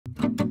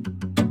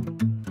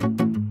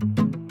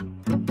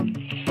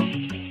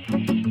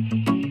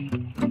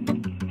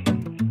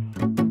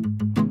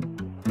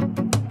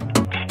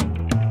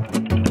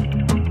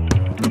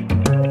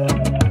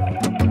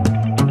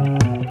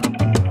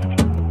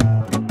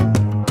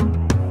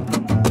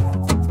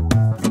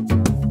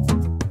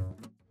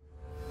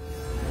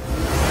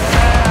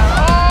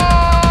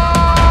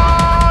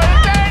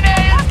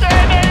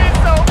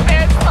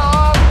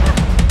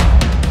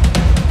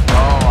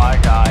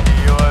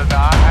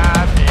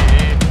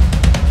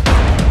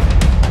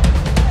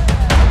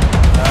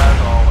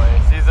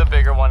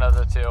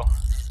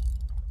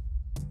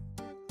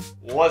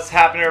What's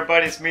happening,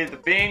 everybody? It's me, the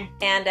Bean.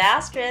 And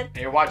Astrid. And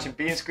you're watching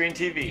Bean Screen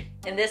TV.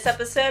 In this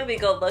episode, we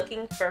go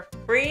looking for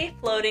free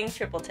floating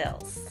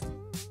Tripletails.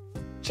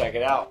 Check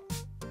it out.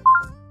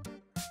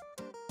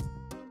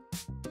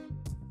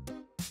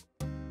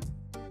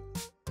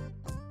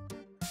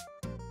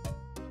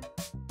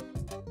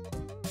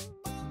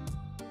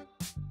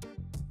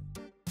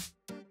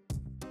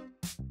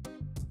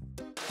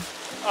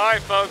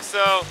 Alright folks,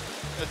 so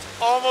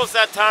it's almost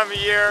that time of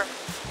year.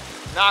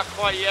 Not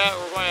quite yet.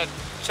 We're going to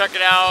check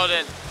it out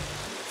and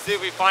see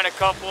if we find a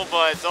couple,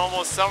 but it's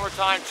almost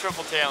summertime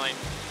tripletailing.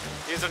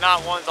 These are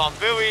not ones on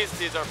buoys.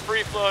 These are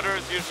free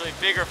floaters, usually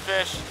bigger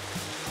fish.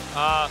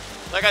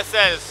 Like I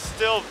said, it's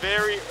still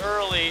very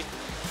early.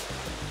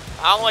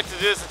 I don't like to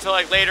do this until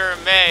like later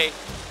in May,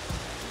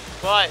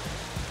 but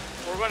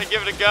we're going to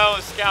give it a go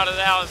and scout it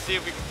out and see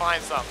if we can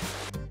find some.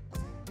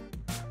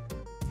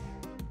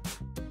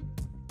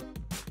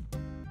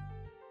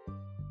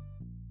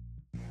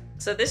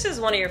 So this is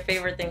one of your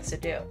favorite things to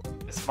do.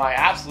 It's my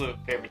absolute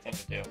favorite thing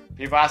to do.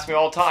 People ask me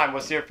all the time,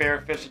 what's your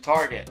favorite fish to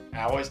target?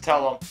 And I always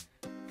tell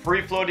them,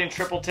 free floating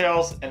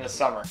tripletails in the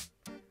summer.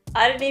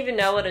 I didn't even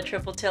know what a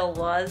tripletail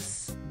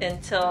was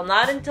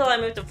not until I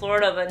moved to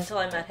Florida, but until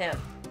I met him.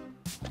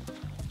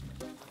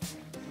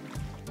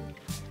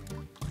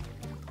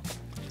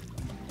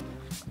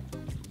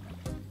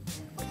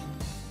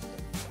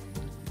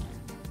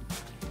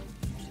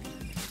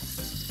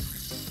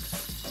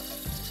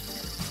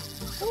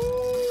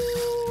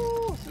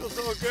 Ooh, feels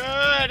so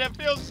good. It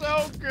feels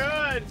so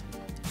good.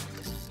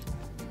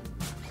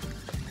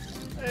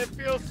 It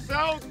feels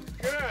so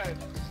good.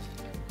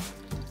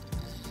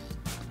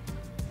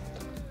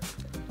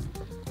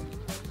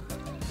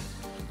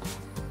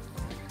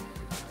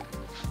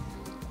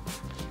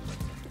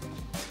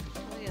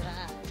 Look at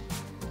that.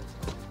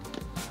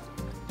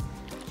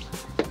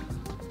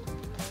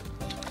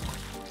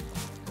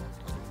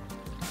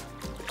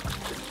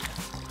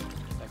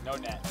 Like no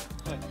net.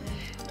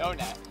 No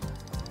net.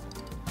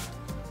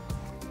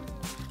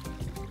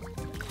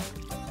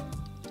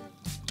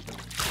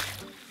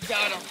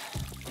 Got him.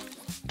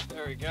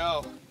 There we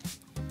go.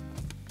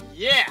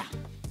 Yeah.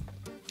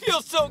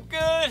 Feels so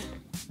good.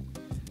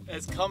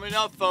 It's coming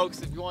up, folks.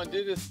 If you want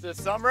to do this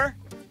summer,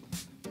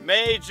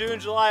 May, June,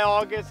 July,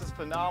 August is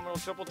phenomenal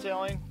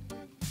tripletailing.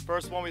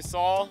 First one we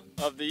saw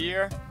of the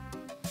year.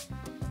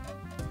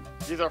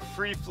 These are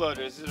free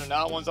floaters. These are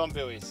not ones on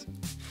buoys.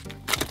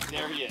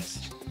 There he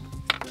is.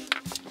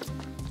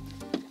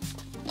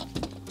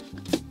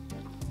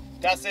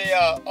 That's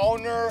a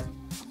Owner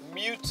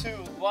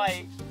Mewtwo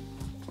Light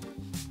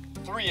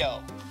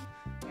 3.0.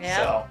 Yeah.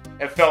 So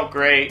it felt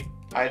great.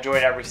 I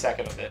enjoyed every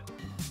second of it.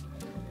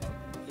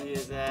 He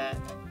is at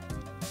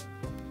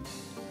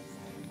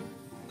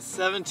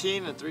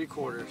 17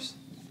 3/4.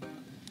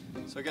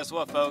 So guess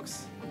what,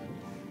 folks?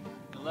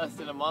 In less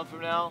than a month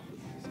from now,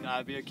 it's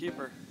gotta be a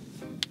keeper.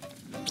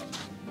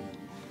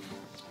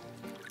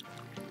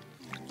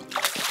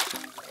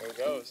 There he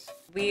goes.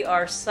 We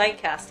are sight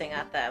casting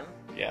at them.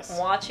 Yes.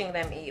 Watching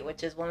them eat,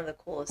 which is one of the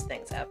coolest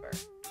things ever.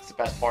 It's the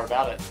best part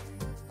about it.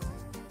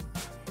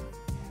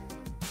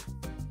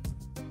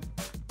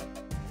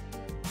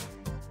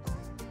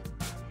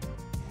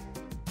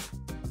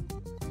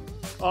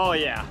 Oh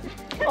yeah.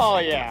 Oh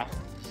yeah.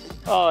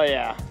 Oh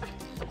yeah.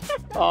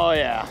 Oh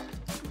yeah.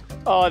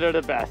 Oh, they're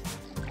the best.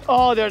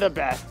 Oh, they're the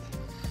best.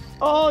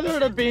 Oh, they're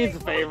the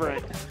Bean's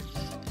favorite.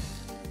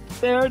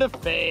 They're the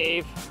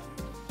fave.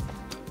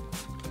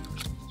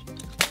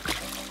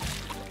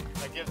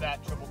 I give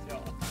that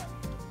tripletail.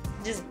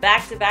 Just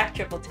back-to-back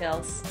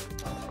tripletails.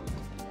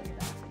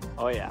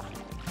 Oh yeah.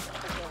 That's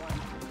a good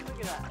one.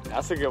 Look at that.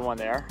 That's a good one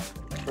there.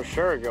 For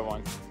sure a good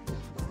one.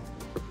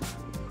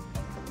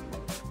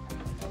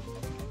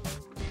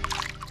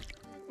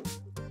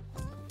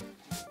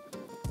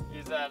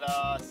 He's at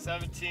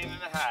 17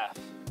 and a half.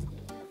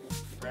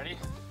 Ready?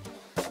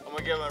 I'm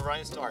gonna give him a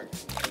running start.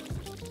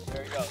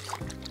 There he goes.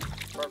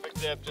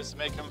 Perfect dip just to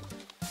make him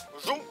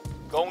zoom,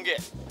 go and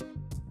get.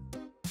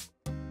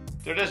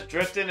 They're just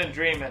drifting and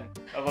dreaming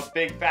of a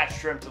big fat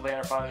shrimp to land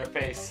in front of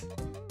their face.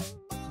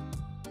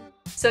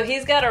 So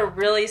he's got a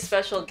really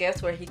special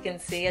gift where he can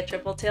see a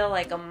tripletail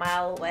like a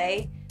mile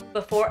away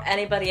before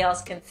anybody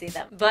else can see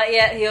them. But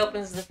yet he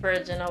opens the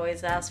fridge and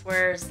always asks,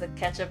 where's the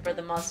ketchup or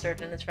the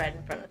mustard, and it's right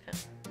in front of him.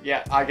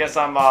 Yeah, I guess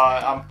I'm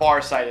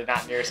farsighted,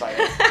 not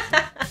nearsighted.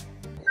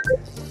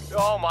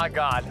 Oh my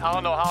God, I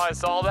don't know how I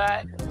saw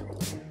that,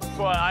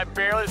 But I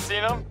barely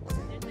seen him.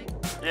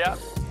 Yeah.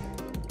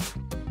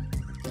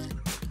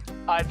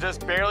 I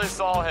just barely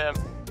saw him.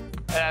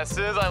 And as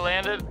soon as I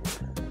landed,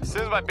 as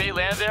soon as my bait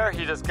landed there,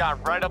 he just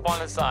got right up on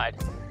his side.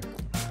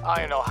 I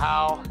don't know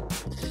how.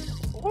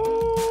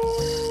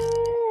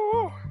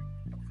 Woo!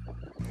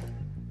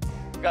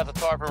 Got the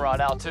tarpon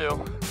rod out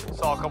too.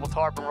 Saw a couple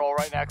tarpon roll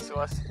right next to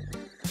us.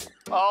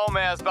 Oh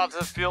man, it's about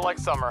to feel like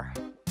summer.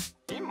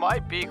 He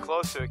might be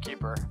close to a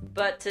keeper.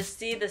 But to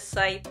see the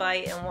sight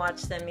bite and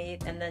watch them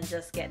eat and then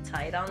just get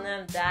tight on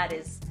them, that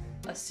is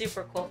a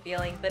super cool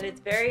feeling. But it's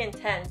very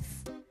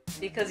intense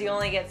because you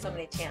only get so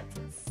many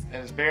chances.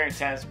 And it's very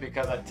intense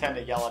because I tend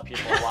to yell at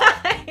people a lot.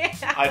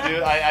 Yeah.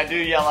 I do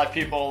yell at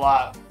people a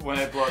lot when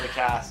they blow the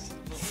cast.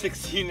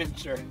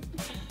 16-incher.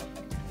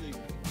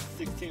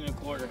 16 and a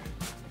quarter.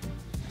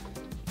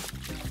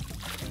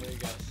 There he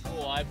goes.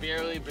 Oh, I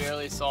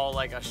barely saw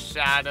like a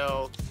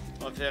shadow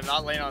of him,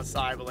 not laying on the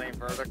side, but laying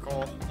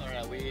vertical on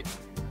that lead.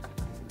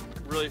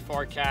 Really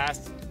far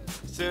cast.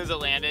 As soon as it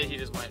landed, he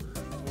just went,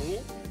 ooh,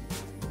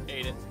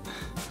 ate it.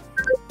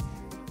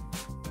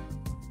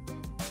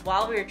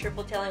 While we were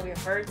triple-tailing, we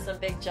heard some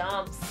big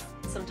jumps,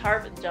 some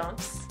tarpon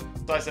jumps.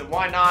 So I said,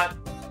 why not?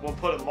 We'll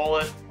put a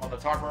mullet on the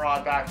tarpon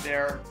rod back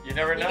there. You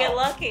never know. You get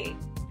lucky.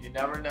 You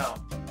never know.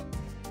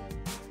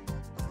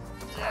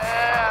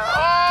 Yeah!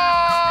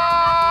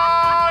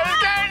 Oh! He's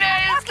getting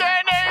it! He's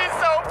getting it! He's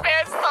so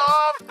pissed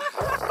off!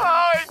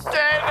 Oh, he's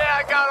getting it!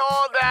 I got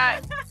all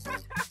that!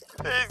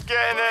 He's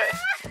getting it!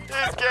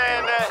 He's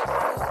getting it!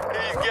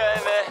 He's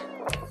getting it!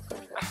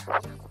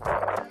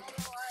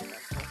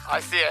 I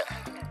see it.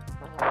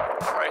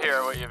 Right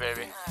here with you,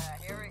 baby.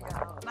 Here we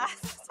go.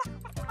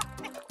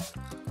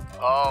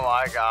 Oh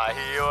my God,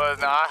 he was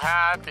not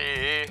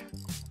happy.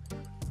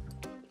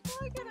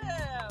 Look at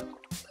him.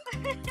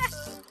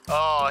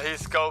 Oh,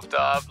 he's scoped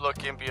up,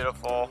 looking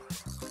beautiful.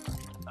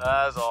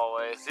 As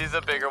always. He's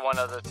the bigger one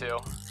of the two.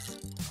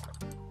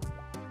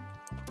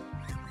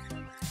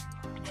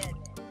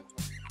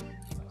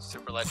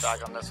 Super light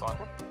back on this one.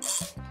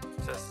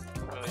 Just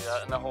leave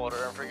that in the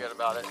holder and forget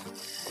about it.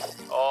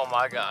 Oh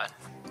my God.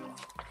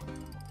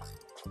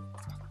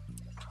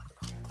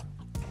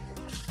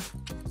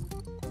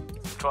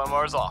 Toy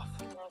motor's off.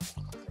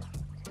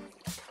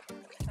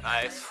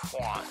 Nice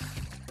one.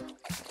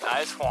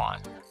 Nice one.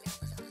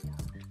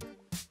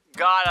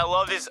 God, I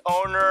love these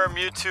owner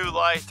Mewtwo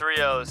Light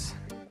 3.0s.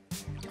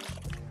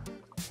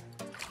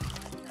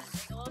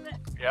 A little bit.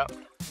 Yep.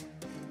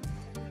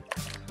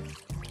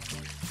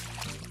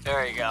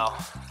 There you go.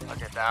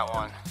 Look at that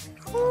one.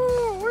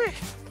 Woo-wee.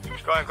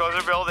 Go ahead and close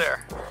your bill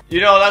there. You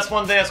know, that's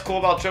one thing that's cool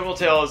about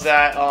Tripletail is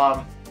that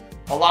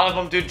a lot of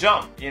them do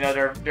jump. You know,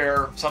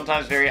 they're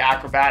sometimes very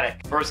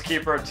acrobatic. First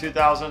keeper of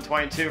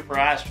 2022 for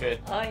Astrid.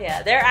 Oh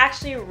yeah, they're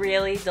actually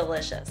really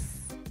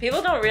delicious.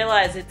 People don't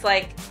realize it's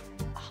like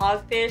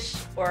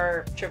hogfish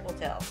or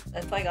tripletail.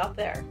 It's like up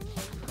there.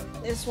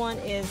 This one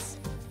is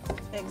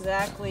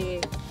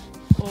exactly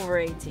over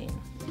 18.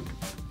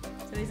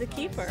 So he's a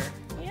keeper.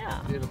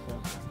 Yeah. Beautiful.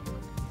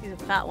 He's a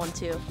fat one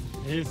too.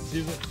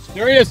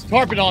 There he is,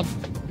 tarpon on.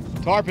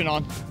 Tarpon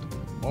on.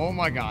 Oh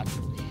my God.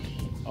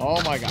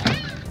 Oh my God.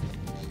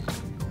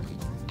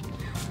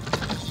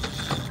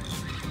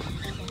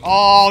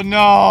 Oh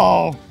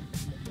no!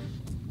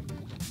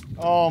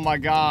 Oh my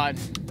God.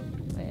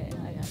 Wait,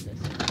 I got this.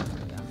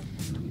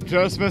 There we go.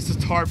 Just missed a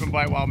tarpon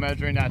bite while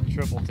measuring that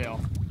tripletail.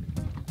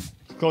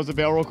 Close the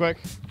bail real quick.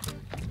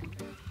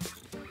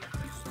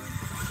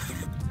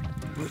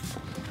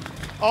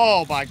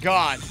 Oh my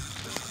God.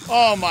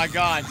 Oh my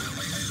God.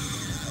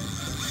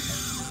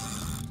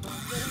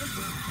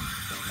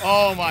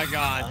 Oh my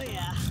God. Oh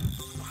yeah.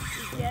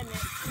 He's getting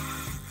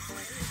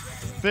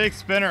it. Big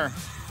spinner.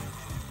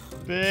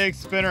 Big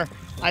spinner.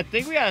 I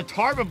think we had a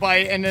tarpon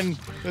bite and then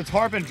the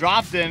tarpon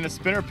dropped it and the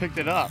spinner picked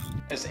it up.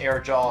 It's air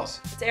jaws.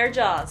 It's air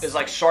jaws. It's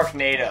like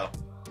Sharknado.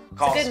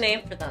 It's a good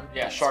name for them.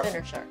 Yeah, shark.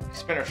 Spinner shark.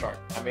 Spinner shark.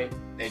 I mean,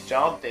 they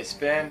jump, they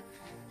spin.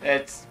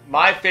 It's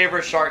my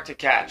favorite shark to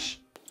catch.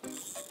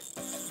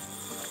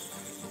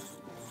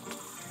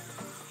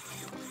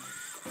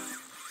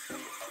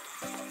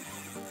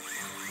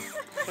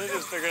 We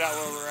just figured out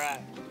where we're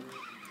at.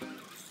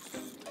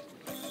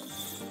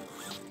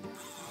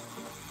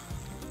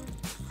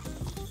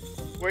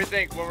 What do you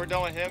think? When we're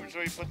done with him, should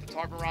we put the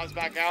tarpon rods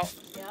back out?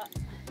 Yeah.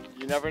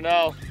 You never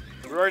know.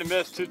 We already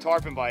missed 2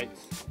 tarpon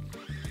bites.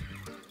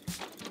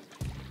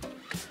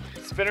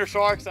 Spinner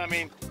sharks, I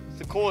mean, it's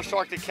the coolest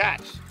shark to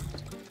catch.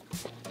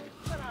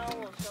 Put on a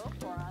little show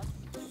for us.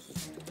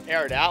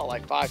 Aired out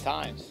like 5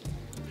 times.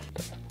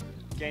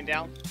 Gain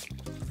down.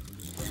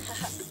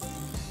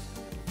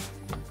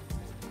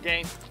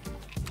 Gain.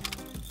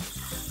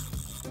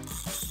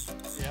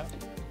 Yep.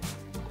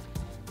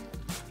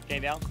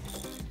 Gain down.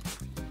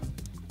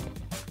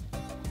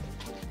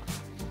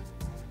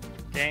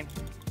 Gain.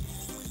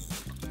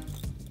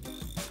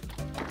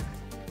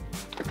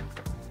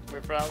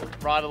 Wait for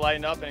that rod to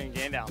lighten up and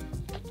gain down.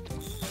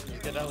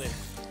 Just get that leader.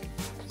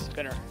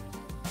 Spinner.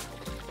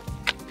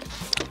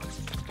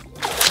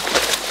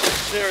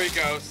 There he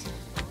goes.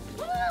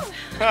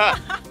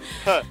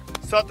 Woo!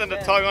 something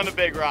to tug on the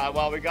big rod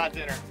while we got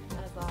dinner.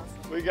 That's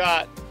awesome. We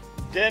got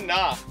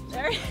dinner.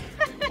 There.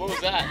 What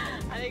was that?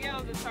 I think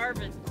that was a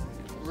tarpon.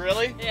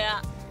 Really?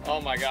 Yeah. Oh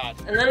my god.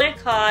 And then I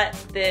caught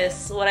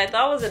this, what I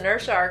thought was a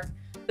nurse shark,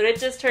 but it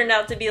just turned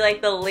out to be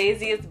like the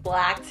laziest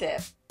black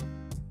tip.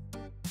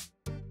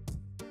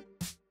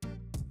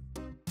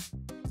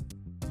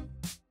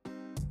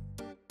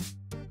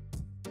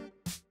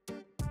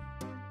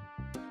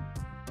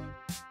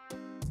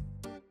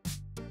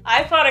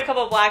 I've caught a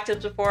couple black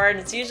tips before, and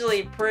it's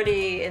usually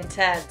pretty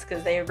intense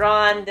because they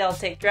run, they'll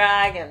take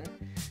drag, and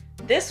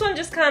this one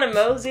just kind of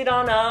moseyed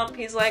on up.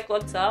 He's like,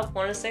 "What's up?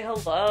 Want to say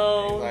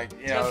hello?" He's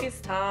like, Took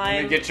his time.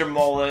 Let me get your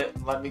mullet.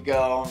 Let me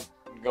go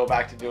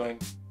back to doing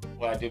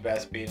what I do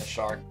best, being a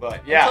shark.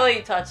 But yeah, Until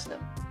you touched him.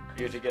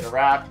 you have to get a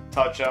wrap,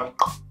 touch them,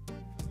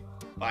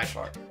 bye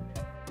shark.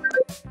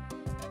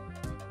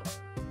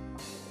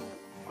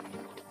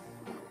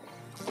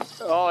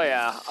 Oh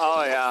yeah,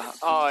 oh yeah,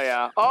 oh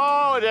yeah.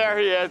 Oh, there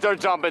he is. They're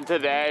jumping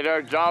today.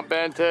 They're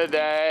jumping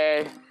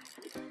today.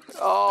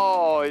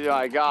 Oh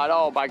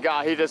my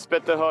god, he just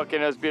spit the hook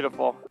and it's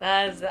beautiful.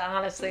 That is,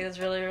 honestly, it was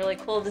really, really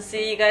cool to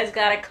see. You guys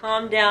gotta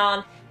calm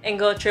down and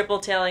go triple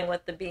tailing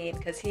with the Bean,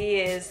 because he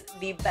is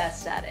the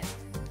best at it.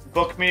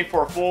 Book me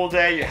for a full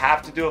day. You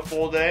have to do a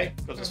full day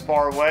because it's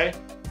far away,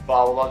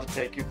 but I would love to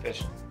take you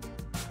fishing.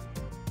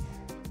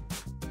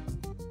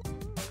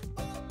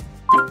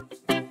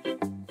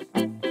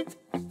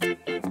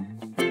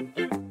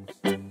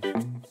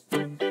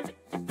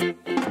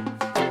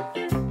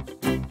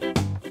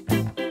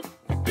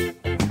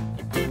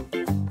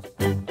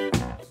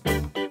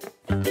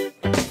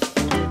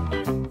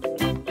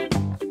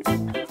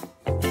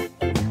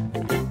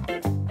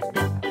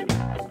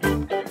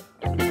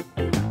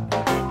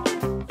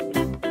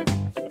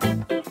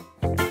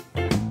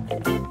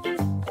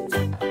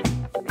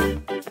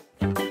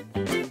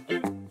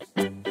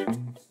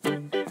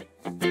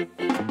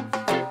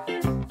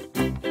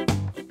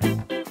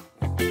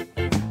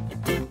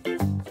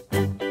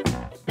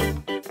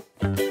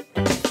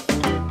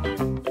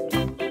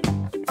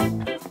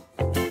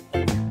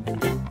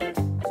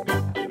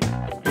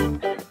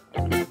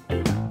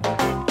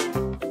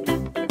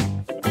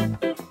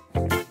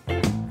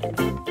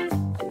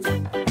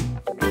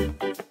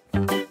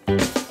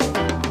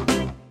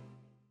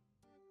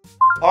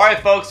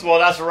 Alright folks, well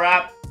that's a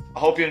wrap. I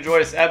hope you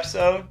enjoyed this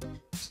episode.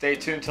 Stay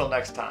tuned till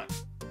next time.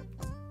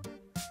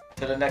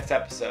 To the next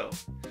episode.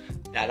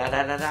 Da da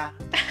da da da.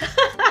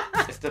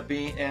 It's the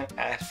Bean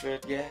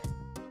Astrid, yeah.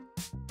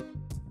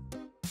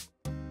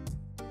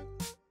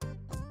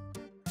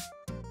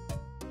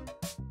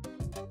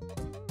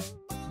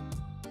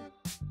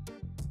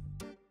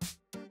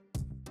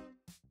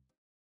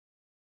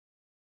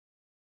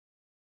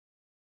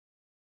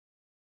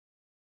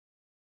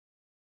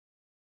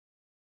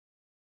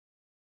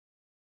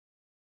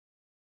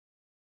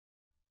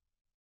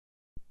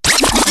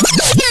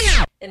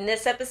 In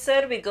this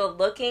episode, we go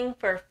looking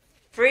for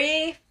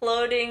free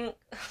floating.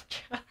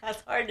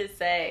 That's hard to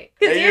say.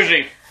 They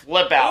usually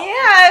flip out.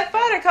 Yeah, I've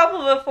found a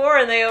couple before,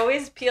 and they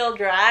always peel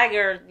drag,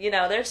 or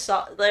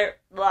they're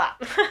blah.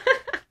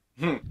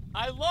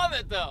 I love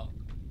it though.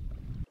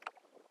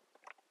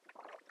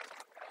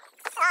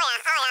 Oh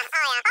there he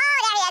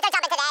is. They're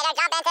jumping today.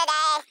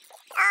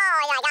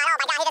 Oh my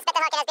god, he just spit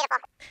the hook and it's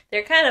beautiful.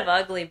 They're kind of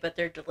ugly, but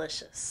they're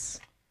delicious.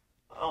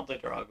 I don't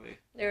think they're ugly.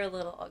 They're a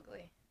little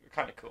ugly. You're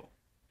kind of cool.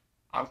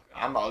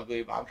 I'm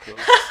ugly, but I'm cool.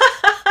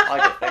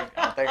 I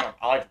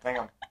like to think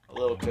I'm a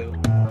little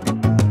cool.